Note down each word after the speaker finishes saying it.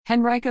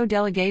Henrico,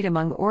 delegate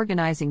among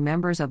organizing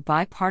members of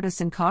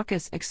bipartisan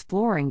caucus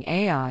exploring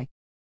AI.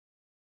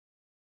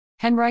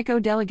 Henrico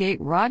delegate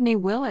Rodney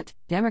Willett,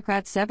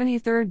 Democrat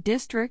 73rd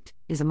District,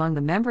 is among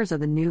the members of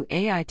the new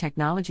AI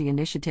Technology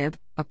Initiative,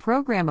 a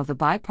program of the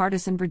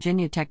bipartisan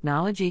Virginia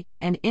Technology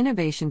and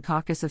Innovation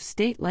Caucus of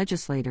state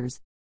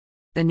legislators.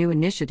 The new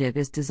initiative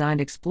is designed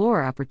to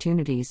explore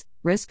opportunities,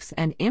 risks,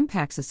 and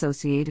impacts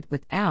associated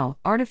with AI,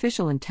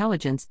 artificial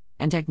intelligence,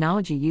 and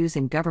technology use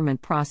in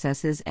government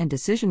processes and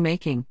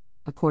decision-making,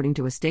 according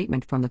to a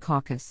statement from the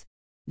caucus.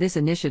 This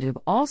initiative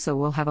also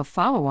will have a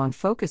follow-on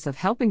focus of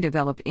helping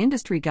develop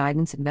industry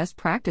guidance and best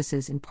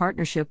practices in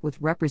partnership with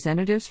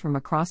representatives from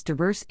across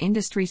diverse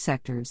industry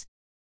sectors.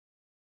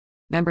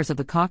 Members of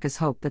the caucus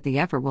hope that the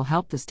effort will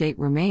help the state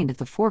remain at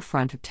the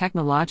forefront of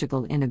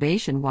technological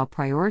innovation while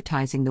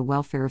prioritizing the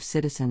welfare of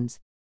citizens.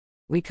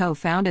 We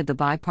co-founded the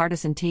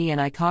Bipartisan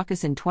T&I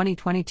Caucus in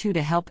 2022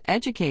 to help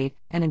educate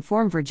and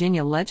inform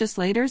Virginia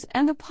legislators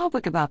and the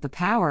public about the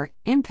power,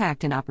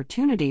 impact, and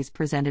opportunities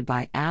presented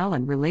by AI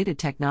and related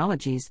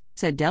technologies,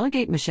 said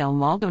Delegate Michelle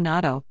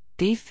Maldonado,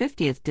 D.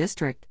 50th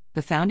District,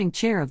 the founding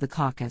chair of the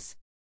caucus.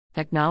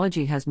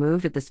 Technology has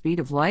moved at the speed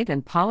of light,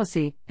 and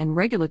policy and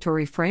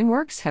regulatory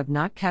frameworks have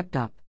not kept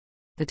up.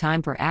 The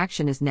time for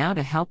action is now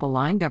to help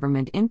align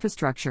government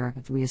infrastructure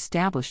as we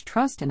establish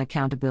trust and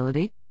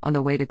accountability on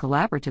the way to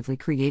collaboratively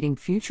creating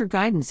future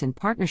guidance in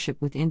partnership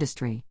with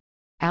industry.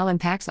 AI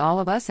impacts all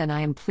of us, and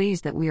I am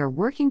pleased that we are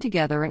working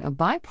together in a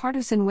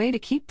bipartisan way to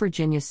keep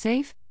Virginia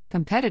safe,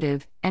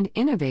 competitive, and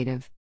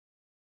innovative.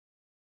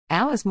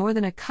 AI is more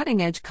than a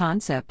cutting-edge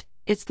concept,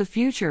 it's the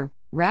future,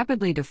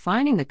 rapidly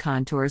defining the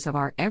contours of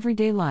our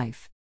everyday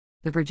life.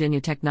 The Virginia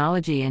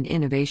Technology and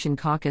Innovation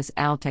Caucus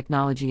AI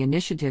Technology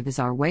Initiative is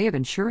our way of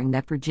ensuring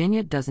that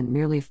Virginia doesn't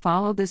merely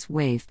follow this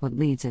wave but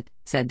leads it,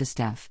 said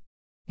DeSteph.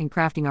 In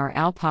crafting our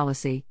AI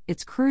policy,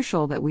 it's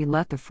crucial that we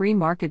let the free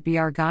market be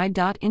our guide.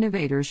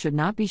 Innovators should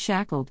not be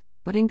shackled,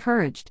 but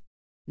encouraged.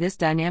 This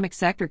dynamic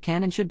sector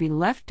can and should be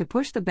left to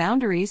push the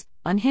boundaries,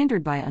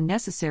 unhindered by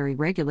unnecessary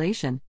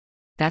regulation.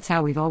 That's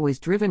how we've always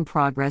driven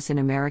progress in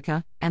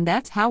America, and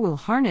that's how we'll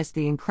harness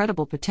the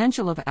incredible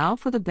potential of AI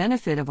for the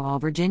benefit of all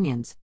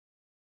Virginians.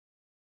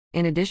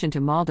 In addition to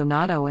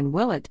Maldonado and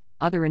Willett,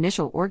 other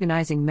initial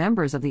organizing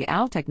members of the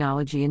AI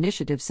Technology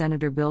Initiative,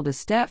 Senator Bill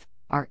DeSteph,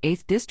 our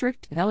 8th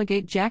District,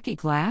 Delegate Jackie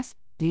Glass,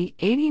 the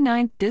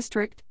 89th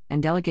District,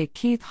 and Delegate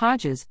Keith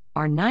Hodges,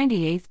 our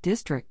 98th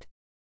District.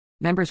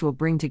 Members will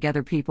bring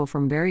together people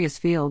from various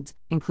fields,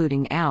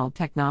 including AI,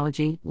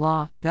 technology,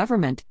 law,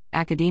 government,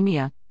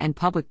 academia, and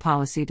public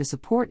policy, to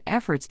support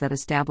efforts that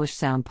establish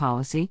sound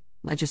policy,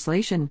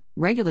 legislation,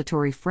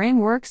 regulatory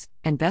frameworks,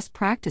 and best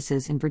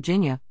practices in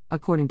Virginia,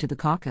 according to the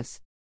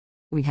caucus.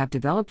 We have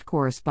developed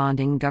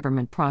corresponding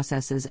government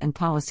processes and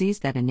policies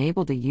that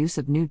enable the use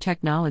of new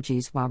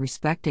technologies while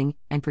respecting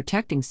and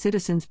protecting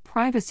citizens'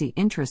 privacy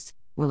interests,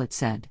 Willett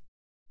said.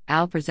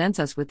 AI presents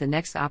us with the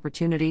next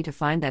opportunity to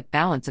find that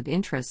balance of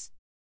interests.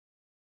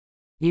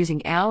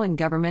 Using AI in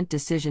government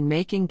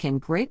decision-making can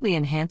greatly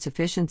enhance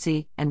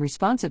efficiency and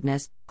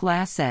responsiveness,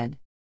 Glass said.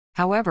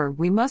 However,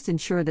 we must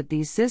ensure that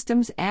these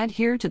systems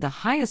adhere to the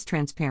highest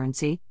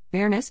transparency,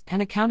 fairness,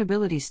 and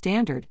accountability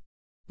standard.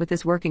 With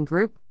this working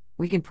group,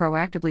 we can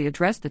proactively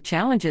address the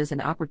challenges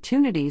and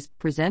opportunities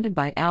presented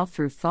by AI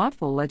through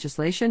thoughtful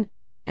legislation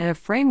and a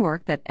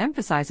framework that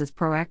emphasizes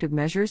proactive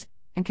measures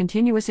and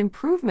continuous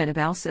improvement of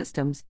AI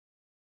systems.